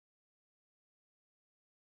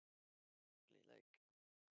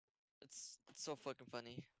That's so fucking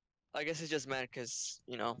funny. I guess he's just mad because,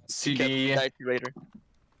 you know, CD died to Raider.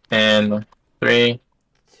 and 3,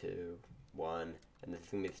 2, 1, and this is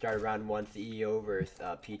gonna be the start of round 1 CEO versus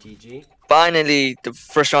PTG. Finally, the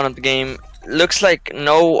first round of the game. Looks like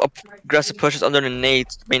no aggressive pushes other than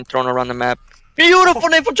nades being thrown around the map. Beautiful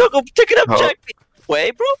nade from Choco. Take it up, Jack.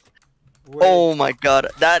 Wait, bro. Oh my god,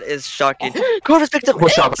 that is shocking. Corvus picked up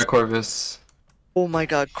push X. out by Corvus. Oh my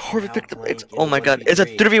god, Corvus picked up X. Oh my god, it's a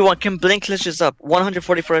 3v1. Can Blink glitches up?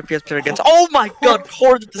 144 FPS player against. Oh my god,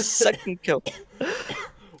 Corvus with the second kill.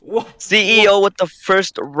 What? CEO with the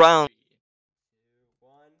first round.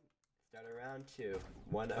 1, start of round 2.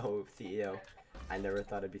 1-0 CEO. I never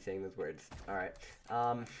thought I'd be saying those words. Alright.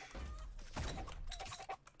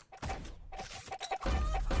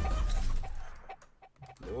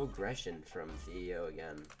 No aggression from CEO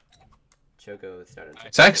again. Choco is starting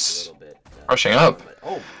to Sex. a little bit. Rushing up.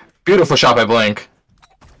 Oh! Beautiful shot by Blink.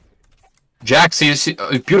 Jack sees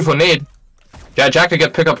beautiful nade. Yeah, Jack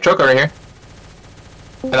could pick up Choco right here.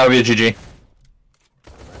 And that'll be a GG.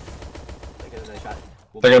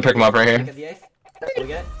 They're gonna pick him up right here.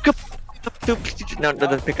 No,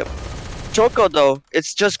 doesn't pick up. Choco though,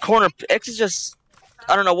 it's just corner. X is just,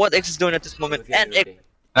 I don't know what X is doing at this moment. And X.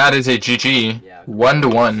 That is a GG.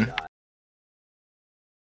 1-1.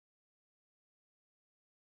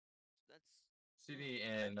 CD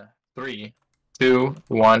in 3, 2,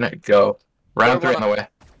 1, go. Round 3 on the way.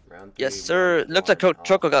 Yes, sir. Looks like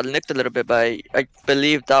Choco got nicked a little bit by, I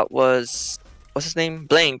believe that was, what's his name?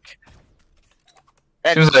 Blank.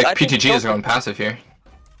 Seems like PTG is going passive here.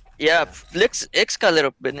 Yeah, X got a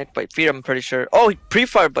little bit nicked by Fear, I'm pretty sure. Oh, he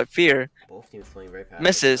pre-fired by Fear. Both teams playing very passive.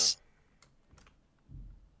 Misses.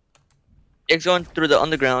 X going through the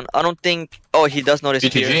underground. I don't think. Oh, he does notice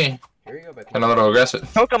PTG. Fear. And a little aggressive.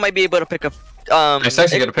 Choco might be able to pick up. Nice,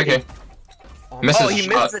 actually get a pick here. Misses he shot.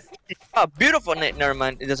 misses it. Oh, beautiful. Never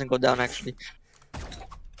mind. It doesn't go down actually.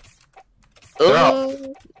 They're out.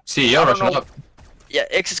 CEO rushing up. Yeah,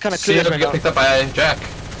 X is kind of clear CEO right get now. picked up by Jack.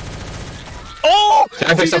 Oh!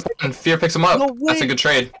 Jack picks up and Fear picks him up. No That's a way. good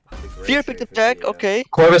trade. Fear picked up Jack. Okay.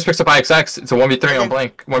 Corvus picks up by XX. It's a 1v3 on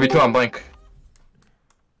Blink. 1v2 on Blink.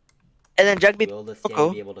 And then Jack beat Will the Choco.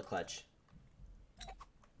 Stan be able to clutch?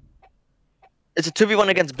 It's a 2v1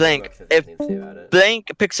 against Blank. If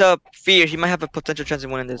Blank picks up Fear, he might have a potential chance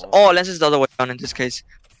of winning this. Oh, Lance is the other way around in this case.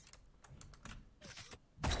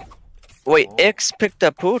 Wait, X picked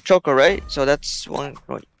up who? Choco, right? So that's one.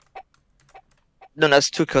 Wait. No,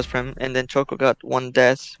 that's 2 kills for him, and then Choco got 1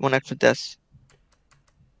 death, 1 extra death.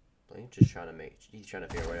 Blink just trying to he's trying to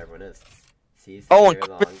figure out where everyone is. Sees Oh, very and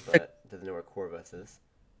long, but doesn't know where Corvus is.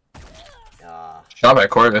 Shot by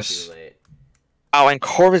Corvus. Too late. Oh, and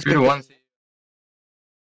Corvus. 3-1.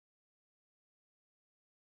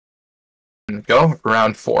 Go.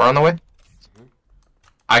 Round 4 on the way.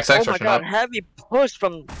 XX Oh my rushing god, up. heavy push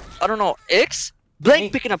from, I don't know, X?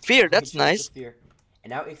 Blank picking up Fear, that's nice. And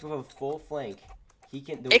now X with a full flank. He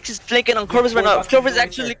can. X is flanking on Corvus right now. Corvus is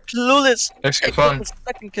actually clueless. X X fun. with the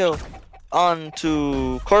second kill on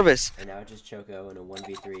to Corvus. And now just Choco in a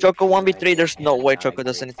 1v3. Choco 1v3, there's no way Choco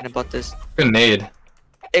does anything about this. Good nade.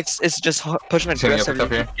 X is just pushing He's gonna get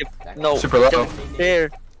aggressively. picked up No, Super low. there.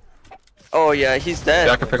 Oh yeah, he's dead.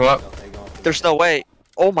 Jack can pick him up. There's no way.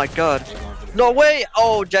 Oh my god. No way!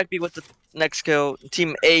 Oh, Jack B with the next kill.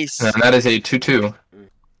 Team Ace. And that is a 2-2.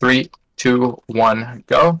 3, 2, 1,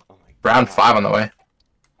 go. Round 5 on the way.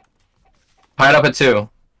 Tied up at 2.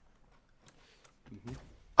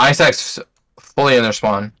 ISX fully in their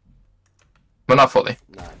spawn. Well, not fully.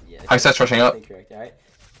 ISX rushing up.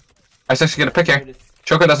 ISX can get a pick here.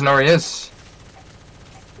 Choco doesn't know where he is.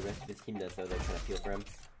 The rest of his team does, though. They're trying to feel for him.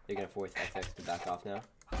 They're gonna force XX to back off now.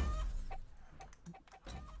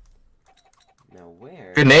 Now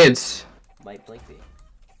where? Grenades. Might Blink be?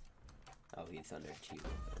 Oh, he's under 2.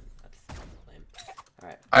 That's lame.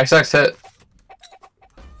 Alright. ISX hit.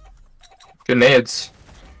 Grenades.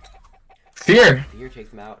 Fear. Fear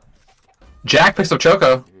takes him out. Jack picks up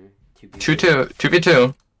Choco. 2-2.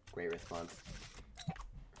 2v2. Great response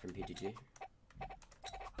from PTG.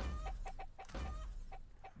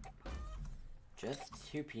 Just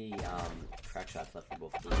 2 crack shots left for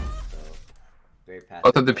both teams, so very passive.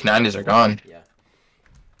 Both of the P90s are gone. Yeah.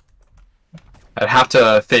 I'd have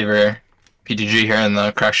to favor PTG here in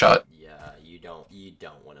the crack shot. Yeah, you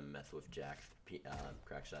don't want to mess with Jack's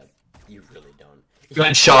crack shot. You really don't.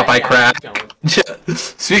 Good shot by Crack.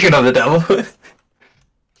 Speaking of the devil.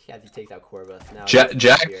 Yeah, he takes out Corvus now. Jack,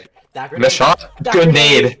 missed shot. Good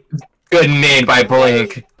nade. Good nade by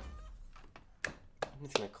Blink. I'm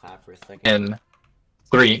just gonna clap for a second. In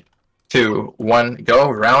 3, 2, 1, go.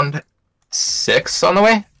 Round 6 on the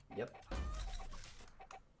way. Yep.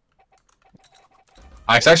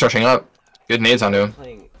 XX rushing up. Good nades onto him.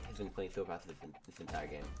 He's been playing so fast this entire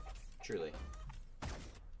game. Truly.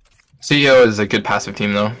 CEO is a good passive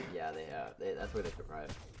team though. Yeah, that's where they thrive.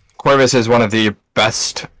 Corvus is one of the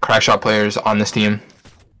best crackshot players on this team.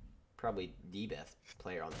 Probably the best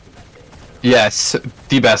player on the team that day. Yes,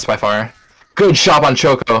 the best by far. Good shot on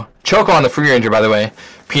Choco. Choco on the free ranger, by the way.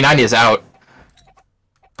 P90 is out.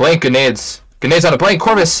 Blank grenades. Grenades on a blank.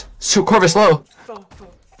 Corvus. Corvus low.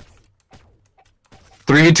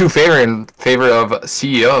 3v2 in favor of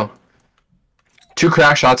CEO. 2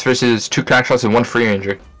 crack shots versus 2 crack shots and 1 free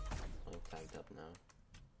ranger.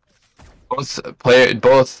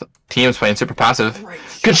 Both teams playing super passive.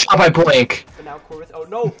 Good shot by Blank. But now Corvus. Oh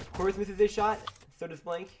no! Corvus misses his shot. So does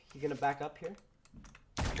Blank. He's gonna back up here.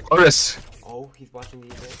 Corvus. Oh, he's watching the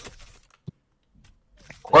event.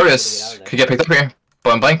 Corvus could get picked up here,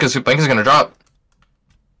 but Blank is gonna drop.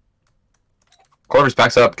 Corvus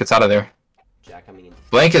backs up, gets out of there. Jack coming in.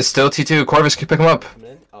 Blank is still T2. Corvus can pick him up.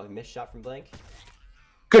 Coming in. Oh, missed shot from Blank.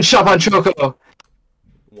 Good shot on Choco.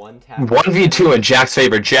 1v2 in Jack's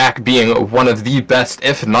favor. Jack being one of the best,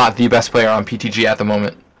 if not the best player on PTG at the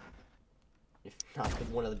moment. If not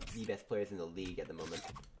one of the best players in the league at the moment.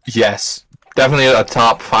 Yes. Definitely a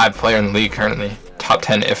top 5 player in the league currently. Yeah. Top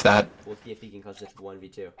 10 if that. We'll see if he can clutch this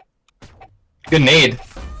 1v2. Good nade.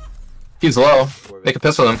 He's low. They can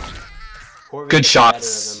pistol him. Good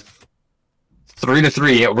shots.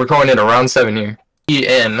 3-3. We're going into round 7 here.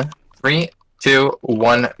 In 3, 2,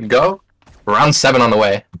 1, go. Round 7 on the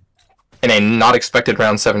way. In a not expected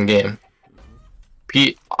round 7 game.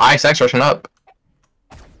 ISX rushing up.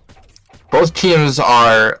 Both teams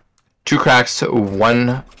are 2 cracks,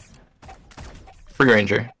 1 free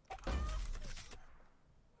ranger.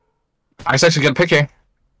 ISX will get a pick here.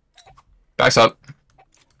 Backs up.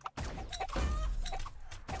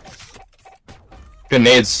 Good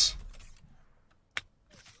nades.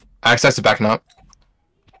 ISX is backing up.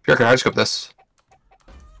 Pure can hard scope this.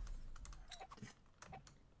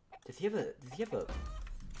 Does he have a...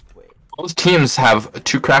 Wait. Both teams have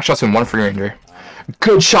 2 crack shots and 1 free ranger.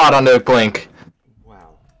 Good shot on the Blank.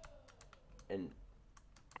 Wow. And...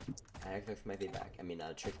 Xbox might be back. I mean,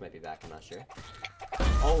 Trix might be back, I'm not sure.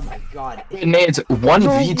 Oh my god. Good nades.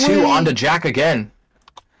 1v2 onto Jack again.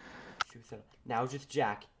 Now just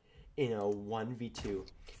Jack in a 1v2.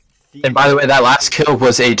 And by the way, that last kill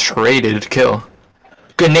was a traded kill.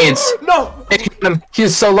 Good nades. No! He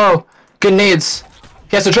is so low. Good nades.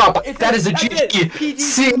 He has to drop. That is a GG.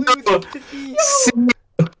 See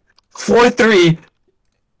 4-3.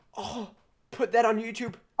 Oh, put that on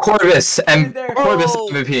YouTube. Corvus and Corvus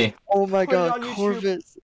MVP. Oh my god,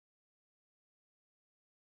 Corvus.